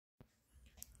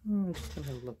I'm just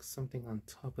gonna look something on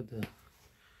top of the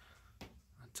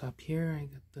on top here. I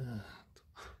got the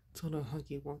Total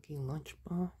Huggy Wuggy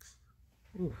lunchbox.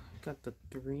 Ooh, I got the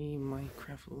 3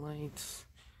 Minecraft lights.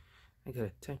 I got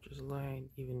a Tetris light,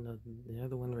 even though the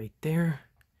other one right there.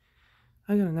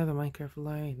 I got another Minecraft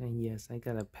light, and yes, I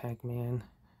got a Pac-Man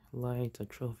light, a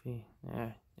trophy.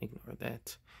 Ignore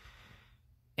that.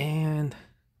 And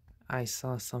I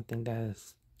saw something that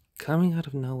is coming out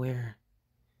of nowhere.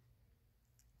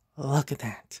 Look at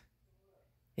that.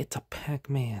 It's a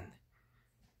Pac-Man.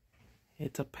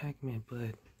 It's a Pac-Man,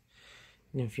 but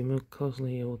if you move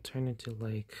closely, it will turn into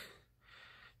like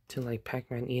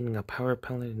Pac-Man eating a power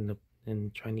pellet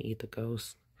and trying to eat the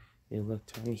ghost. You look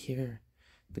down here,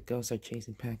 the ghosts are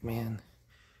chasing Pac-Man,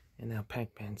 and now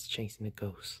Pac-Man's chasing the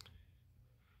ghost.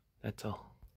 That's all.